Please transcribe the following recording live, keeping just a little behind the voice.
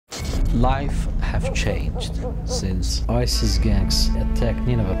Life have changed since ISIS gangs attacked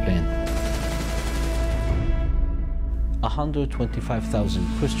Nineveh plain. 125,000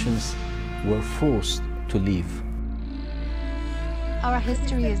 Christians were forced to leave. Our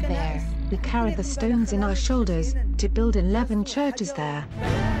history is there. We carry the stones in our shoulders to build 11 churches there.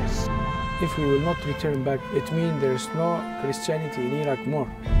 If we will not return back, it means there's no Christianity in Iraq more.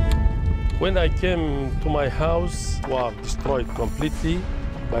 When I came to my house, was destroyed completely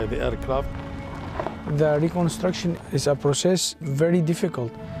by the aircraft. The reconstruction is a process very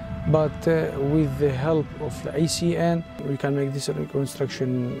difficult, but with the help of the ACN, we can make this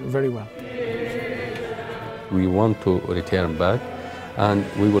reconstruction very well. We want to return back, and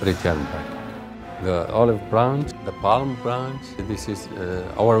we will return back. The olive branch, the palm branch, this is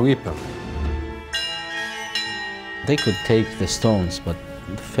our weapon. They could take the stones, but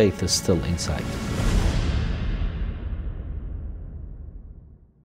the faith is still inside.